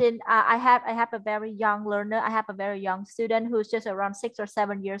imagine I have a very young learner. I have a very young student who's just around 6 or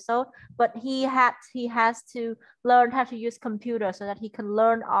 7 years old, but he has to learn how to use computer so that he can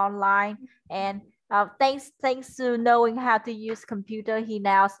learn online. And thanks to knowing how to use computer, he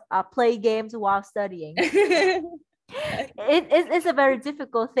now play games while studying. It's a very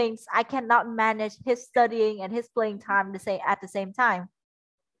difficult thing. I cannot manage his studying and his playing time at the same time.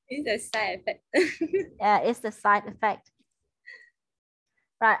 It's a side effect. It's the side effect.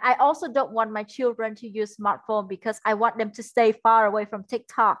 Right. I also don't want my children to use smartphone because I want them to stay far away from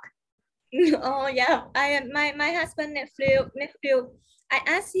TikTok. Oh yeah, my husband nephew. I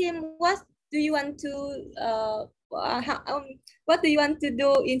asked him, what do you want to what do you want to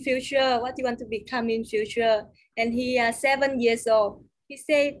do in future? What do you want to become in future? And he is 7 years old. He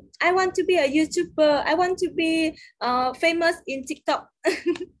said, I want to be a YouTuber. I want to be famous in TikTok.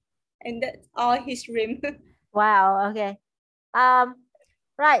 And that's all his dream. Wow. Okay.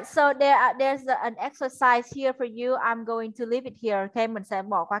 Right. So there's an exercise here for you. I'm going to leave it here. Okay, mình sẽ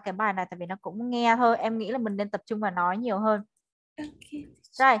bỏ qua cái bài này tại vì nó cũng nghe thôi. Em nghĩ là mình nên tập trung vào nói nhiều hơn. Okay.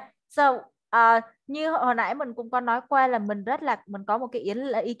 Right. So như hồi nãy mình cũng có nói qua là mình có một cái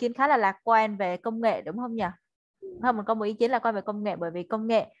ý kiến khá là lạc quan về công nghệ, đúng không nhỉ? Không, mình có một ý kiến lạc quan về công nghệ, bởi vì công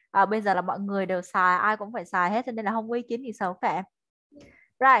nghệ bây giờ là mọi người đều xài, ai cũng phải xài hết, cho nên là không có ý kiến gì xấu cả.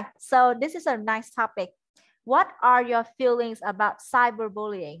 Right. So this is a nice topic. What are your feelings about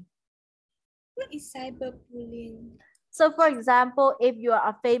cyberbullying? What is cyberbullying? So for example, if you are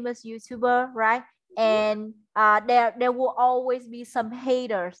a famous YouTuber, right? And there will always be some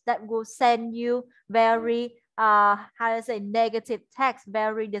haters that will send you very how to say, negative text,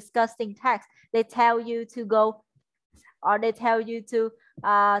 very disgusting text. They tell you to go, or they tell you to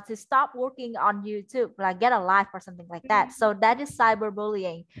stop working on YouTube, like get a life or something like that. So that is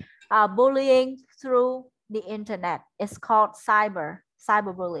cyberbullying. Bullying through the internet is called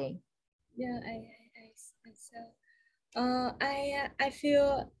cyberbullying. Yeah, I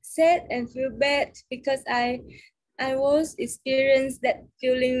feel sad and feel bad because I was experienced that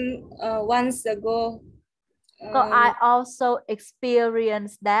feeling once ago. So I also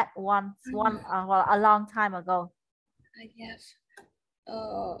experienced that a long time ago. Yes.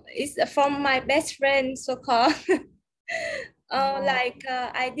 It's from my best friend, so called. Like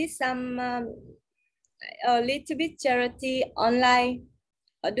I did some a little bit charity online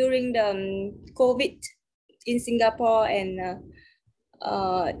during the COVID in Singapore, and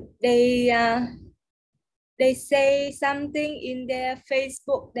they say something in their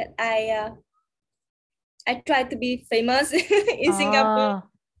Facebook that I try to be famous in Singapore,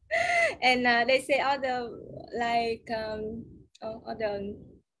 and they say all the like all the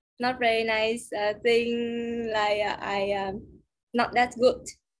not very nice thing, like I not that good,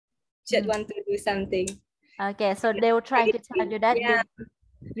 just want to do something. Okay, so they were trying to tell you that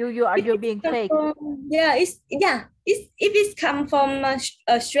you're being fake. If it's come from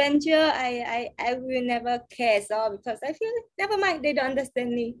a stranger, I will never care, so because I feel never mind, they don't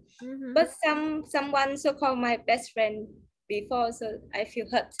understand me. But someone so called my best friend before, so I feel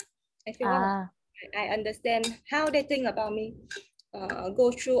hurt. I feel I understand how they think about me.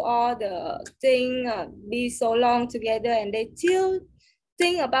 Go through all the thing, be so long together, and they still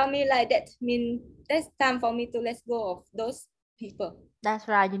think about me like that. Mean that's time for me to let go of those people. That's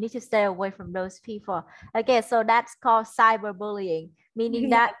right. You need to stay away from those people. Okay, so that's called cyberbullying, meaning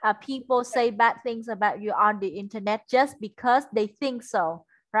that people say bad things about you on the internet just because they think so,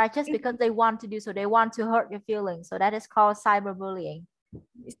 right? Just because they want to do so, they want to hurt your feelings. So that is called cyberbullying.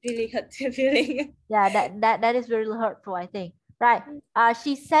 It's really hurt your feeling. Yeah, that is really hurtful, I think. Right.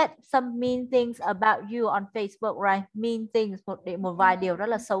 She said some mean things about you on Facebook, right? Mean things, một vài điều rất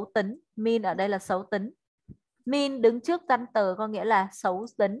là xấu tính. Mean ở đây là xấu tính. Mean đứng trước danh từ có nghĩa là xấu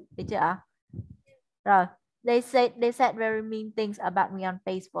tính, được chưa ạ? Rồi, they said very mean things about me on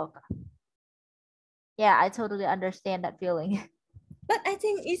Facebook. Yeah, I totally understand that feeling. But I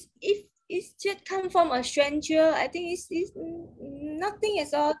think if it's just come from a stranger, I think it's nothing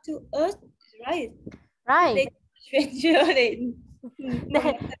at all to us, right? Right. Stranger,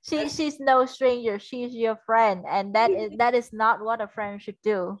 she's no stranger. She's your friend, and that is not what a friend should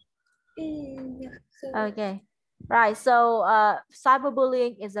do. Okay. Right, so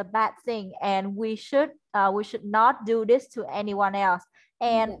cyberbullying is a bad thing, and we should not do this to anyone else.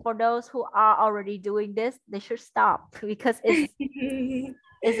 And for those who are already doing this, they should stop because it's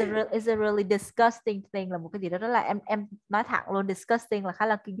a really disgusting thing, là một cái gì đó rất là em nói thẳng luôn, disgusting là khá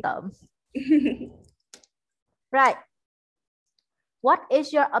là kinh tởm. Right. What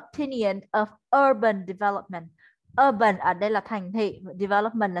is your opinion of urban development? Urban ở đây là thành thị,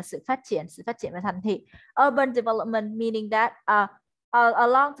 development là sự phát triển về thành thị. Urban development meaning that a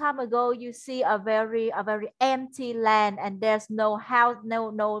long time ago you see a very empty land and there's no house,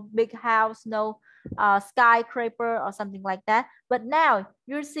 no big house, no skyscraper or something like that. But now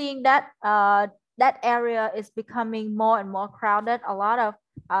you're seeing that that area is becoming more and more crowded. A lot of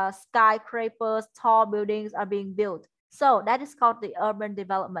skyscrapers, tall buildings are being built. So that is called the urban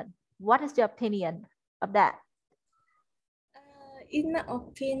development. What is your opinion of that? In my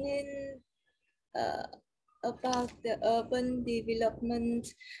opinion, about the urban development,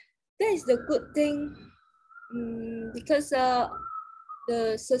 that is the good thing, because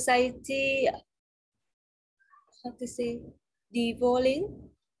the society, how to say, devolving,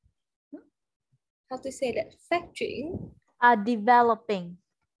 how to say that, factoring, Developing.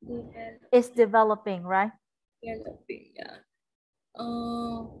 It's developing, right? Developing, yeah.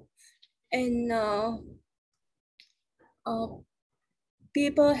 And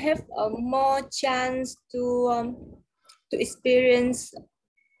people have a more chance to experience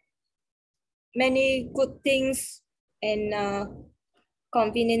many good things and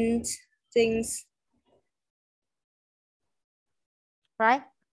convenient things. Right?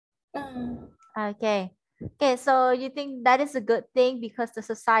 Okay. Okay, so you think that is a good thing because the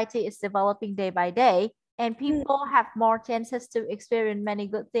society is developing day by day and people have more chances to experience many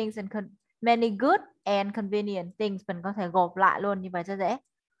good things and many good and convenient things. Mình có thể gộp lại luôn như vậy cho dễ.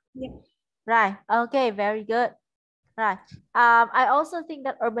 Yeah. Right. Okay, very good. Right. I also think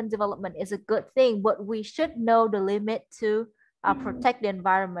that urban development is a good thing, but we should know the limit to protect the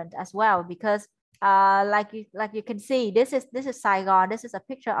environment as well, because like you can see, this is Saigon. This is a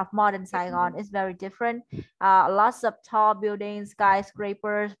picture of modern Saigon. It's very different. Lots of tall buildings,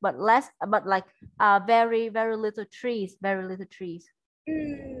 skyscrapers, but very little trees. Very little trees.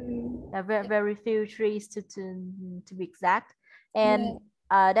 Very few trees to be exact, and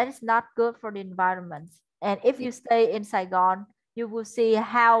that is not good for the environment. And if you stay in Saigon, you will see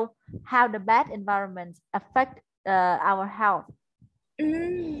how the bad environments affect our health.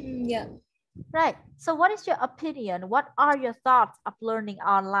 Yeah. Right. So what is your opinion? What are your thoughts of learning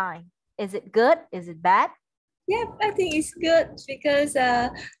online? Is it good? Is it bad? Yeah, I think it's good because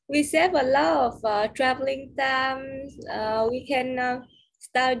we save a lot of traveling time. We can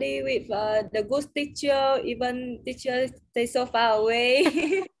study with the good teacher, even teachers stay so far away.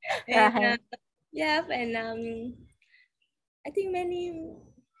 And Right. yeah, and I think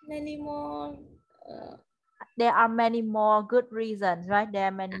many more. There are many more good reasons, right? There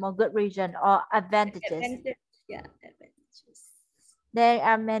are many more good reasons or advantages. Yeah, advantages. There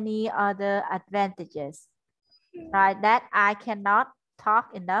are many other advantages, right? That I cannot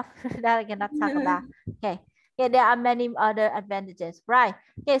talk enough. That I cannot talk about. Okay. Yeah, there are many other advantages, right?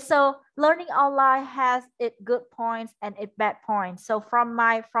 Okay, so learning online has its good points and its bad points. So from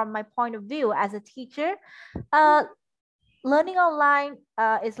my point of view as a teacher, learning online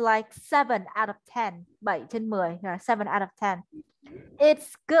is like 7 out of 10. 7 trên 10, 7 out of 10.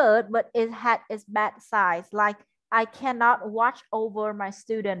 It's good, but it had its bad sides. Like I cannot watch over my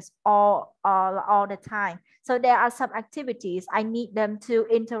students all the time. So there are some activities I need them to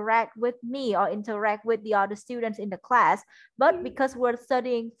interact with me or interact with the other students in the class. But because we're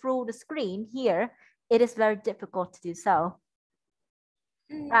studying through the screen here, it is very difficult to do so.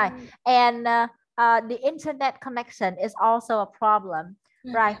 Right. And the internet connection is also a problem,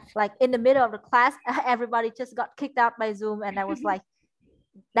 right? Like in the middle of the class, everybody just got kicked out by Zoom, and I was like,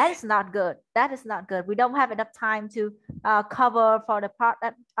 that is not good. That is not good. We don't have enough time to cover for the part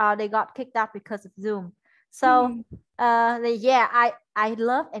that they got kicked out because of Zoom. So yeah, I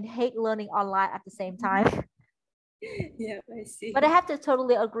love and hate learning online at the same time. Yeah, I see. But I have to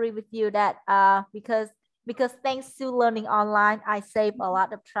totally agree with you that because thanks to learning online, I save a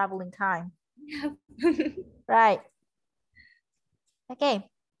lot of traveling time. Right. Okay.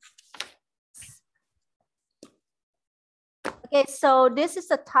 Okay, so this is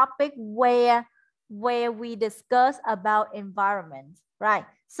a topic where we discuss about environment, right?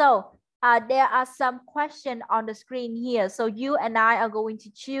 So there are some questions on the screen here. So you and I are going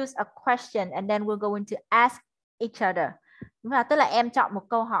to choose a question and then we're going to ask each other. Đúng là tức là em chọn một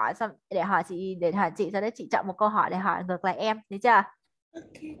câu hỏi xong để hỏi chị sau đó chị chọn một câu hỏi để hỏi ngược lại em, được chưa?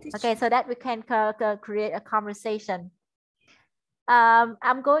 Okay, so that we can create a conversation.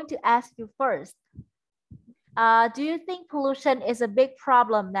 I'm going to ask you first. Do you think pollution is a big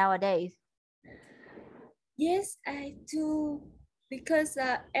problem nowadays? Yes, I do, because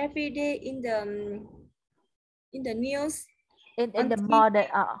every day in the news, in the modern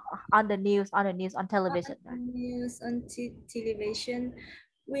on the news on television, television,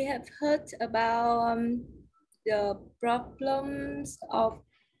 we have heard about the problems of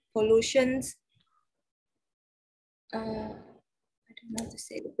pollutions. I don't know how to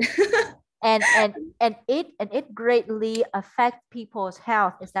say it. And it greatly affects people's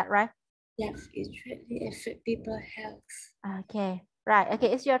health. Is that right? Yes, it really affects people's health. Okay, right.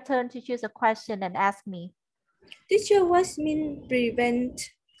 Okay, it's your turn to choose a question and ask me. Teacher, what mean prevent?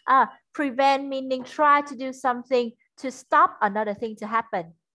 Prevent meaning try to do something to stop another thing to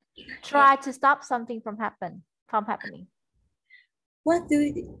happen. Try to stop something from happening. What do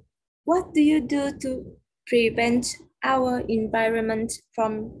you do to prevent our environment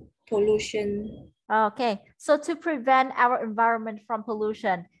from pollution? Okay, so to prevent our environment from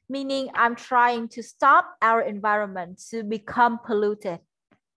pollution, meaning I'm trying to stop our environment to become polluted.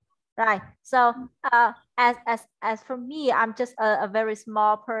 Right. So as for me, I'm just a very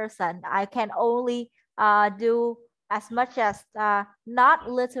small person. I can only do as much as not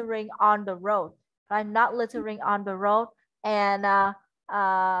littering on the road, right? Not littering on the road, and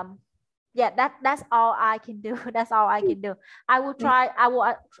yeah, that's all I can do. That's all I can do. I will try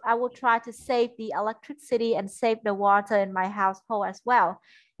to save the electricity and save the water in my household as well,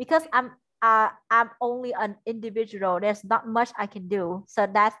 because I'm only an individual. There's not much I can do. So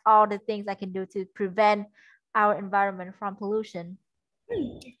that's all the things I can do to prevent our environment from pollution.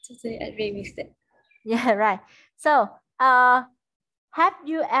 Totally agree with that. Yeah, right. So, have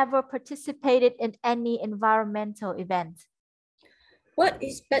you ever participated in any environmental event? What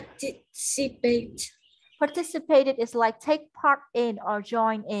is participate? Participated is like take part in or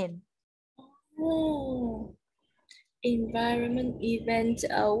join in. Oh, environment event.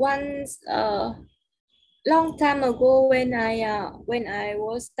 Once long time ago when I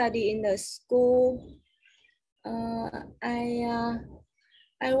was studying in the school, I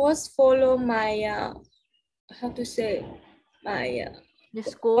was follow my how to say my The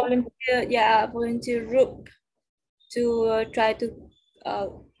school? volunteer group to try to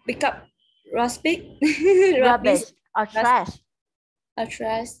pick up rubbish rubbish Rubbish or trash.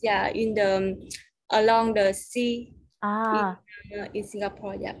 trash in the along the sea Ah, in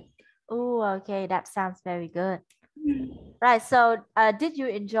Singapore. oh, okay. That sounds very good. Right. So, did you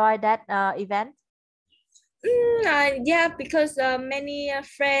enjoy that event? Yeah, because many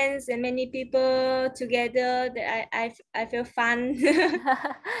friends and many people together that I feel fun.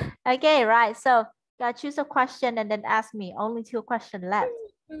 Okay, right. So, choose a question and then ask me. Only two questions left.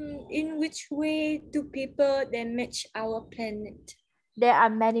 In which way do people damage our planet? There are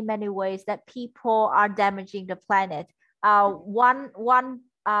many ways that people are damaging the planet. One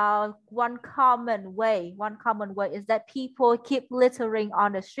common way is that people keep littering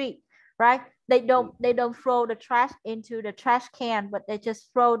on the street, right? They don't throw the trash into the trash can, but they just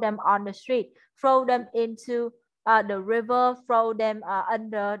throw them on the street, throw them into the river, throw them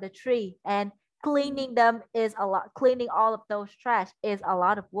under the tree, and cleaning them is a lot. Cleaning all of those trash is a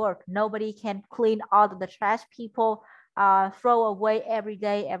lot of work. Nobody can clean all of the trash. People throw away every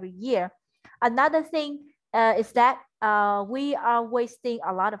day, every year. Another thing is that we are wasting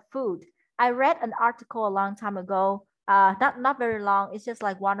a lot of food. I read an article a long time ago, not very long, it's just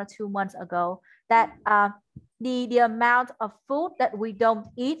like 1 or 2 months ago, that the amount of food that we don't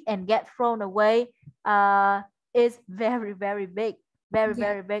eat and get thrown away is very big,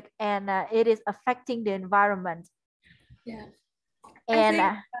 very big, and it is affecting the environment. Yeah, I And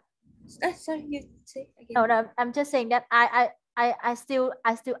think. Sorry, you say again. oh no, I'm just saying that I still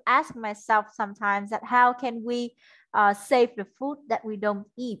ask myself sometimes that how can we save the food that we don't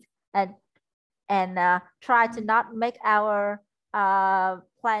eat, and try to not make our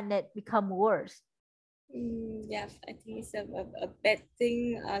planet become worse. Yeah, I think it's a bad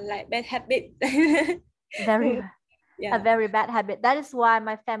thing, like bad habit. Very a Yeah. very bad habit. That is why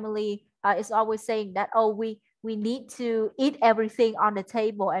my family is always saying that, oh, we need to eat everything on the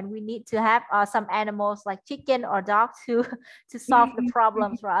table, and we need to have some animals like chicken or dog to to solve the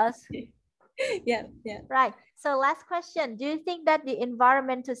problems for us. Yeah. Right. So last question. Do you think that the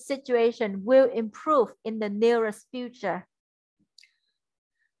environmental situation will improve in the nearest future?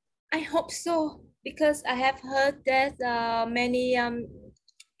 I hope so because I have heard that many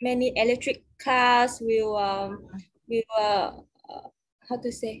electric cars will how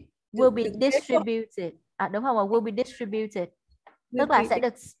to say Will be the distributed. Đúng không? Will be distributed. will Tức là be sẽ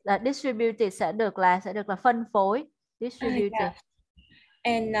được distributed, sẽ được là phân phối. Distributed. yeah.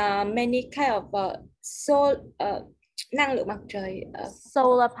 And many kind of năng lượng mặt trời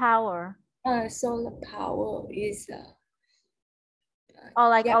Solar power. solar power is Or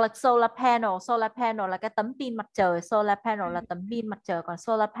like yeah. solar panel là cái tấm pin mặt trời, solar panel là tấm pin mặt trời, còn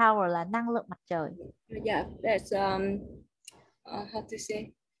solar power là năng lượng mặt trời. Yeah, that's how to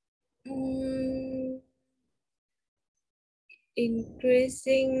say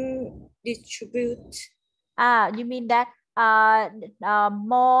increasing distribute. You mean that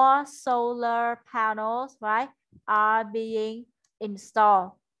more solar panels, right, are being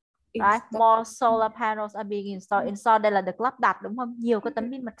installed, right? More solar panels are being installed. Install đây là được lắp đặt, đúng không? Nhiều cái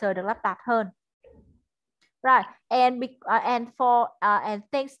tấm pin mặt trời được lắp đặt hơn. Right, and and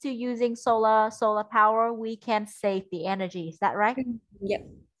thanks to using solar power, we can save the energy. Is that right? Yep.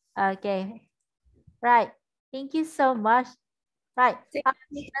 Okay. Right. Thank you so much. Right.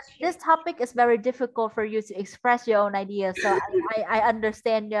 This topic is very difficult for you to express your own ideas. So I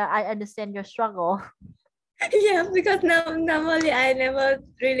understand your struggle. Yeah, because normally I never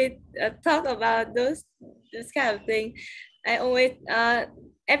really talk about this kind of thing. I always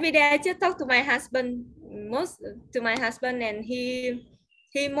every day I just talk to my husband, and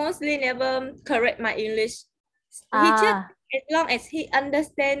he mostly never correct my English. He just, as long as he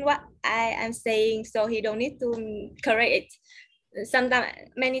understand what I am saying, so he don't need to correct it. Sometimes,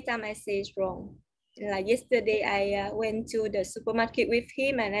 many times I say it's wrong. Like yesterday, I went to the supermarket with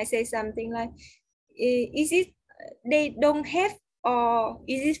him and I say something like, "Is it they don't have, or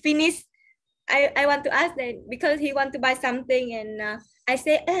is it finished?" I want to ask that because he want to buy something, and I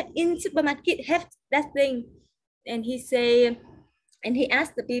say, "In supermarket have that thing," and he say, and he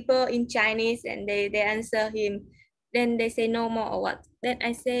asked the people in Chinese, and they answer him. Then they say no more or what? Then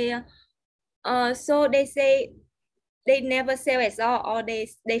I say, so they say they never sell at all, or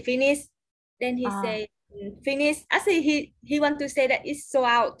they finish. Then he say finish. Actually, he want to say that it's sold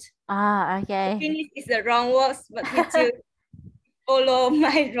out. Okay. Finish is the wrong words, but he still follow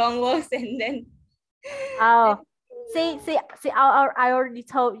my wrong words, and then. See, I already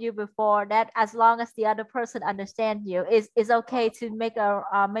told you before that as long as the other person understands you, it's okay to make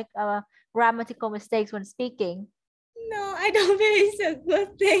a grammatical mistakes when speaking. No, I don't think it's a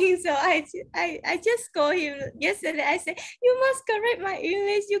good thing. So I just call him yesterday. I said, you must correct my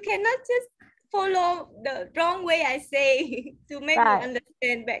English. You cannot just follow the wrong way I say to make me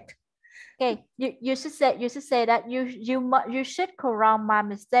understand back. Okay, you should say that you should correct my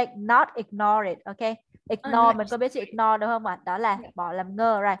mistake, not ignore it. Okay, ignore mình có biết chữ ignore được không ạ? Đó là bỏ làm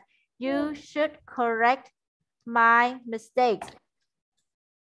ngơ, right? You should correct my mistakes,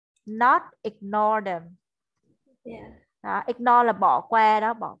 not ignore them. Yeah. Ignore là bỏ qua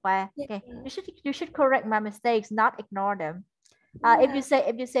đó, bỏ qua. Okay, you should correct my mistakes, not ignore them. If you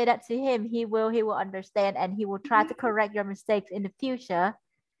say that to him, he will understand and he will try to correct your mistakes in the future.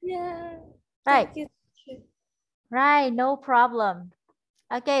 Yeah. Right. Right, no problem.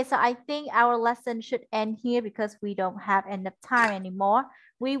 Okay, so I think our lesson should end here because we don't have enough time anymore.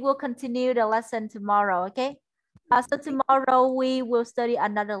 We will continue the lesson tomorrow, okay? So tomorrow we will study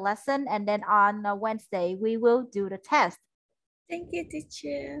another lesson, and then on Wednesday we will do the test. Thank you,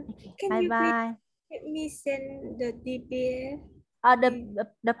 teacher. Okay, Can you please let me send the DPF?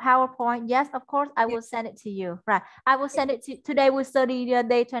 The PowerPoint, yes, of course, I will send it to you. Right, I will send it to today. We study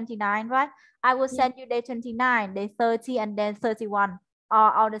day 29, right? I will send you day 29, day 30, and then 31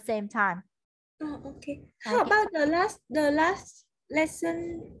 all the same time. Oh, okay. How about the last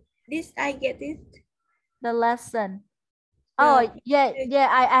lesson? This I get it. The lesson. Oh yeah,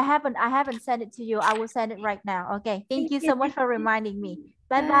 I haven't sent it to you. I will send it right now. Okay, thank you so much for reminding me.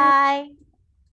 Bye bye.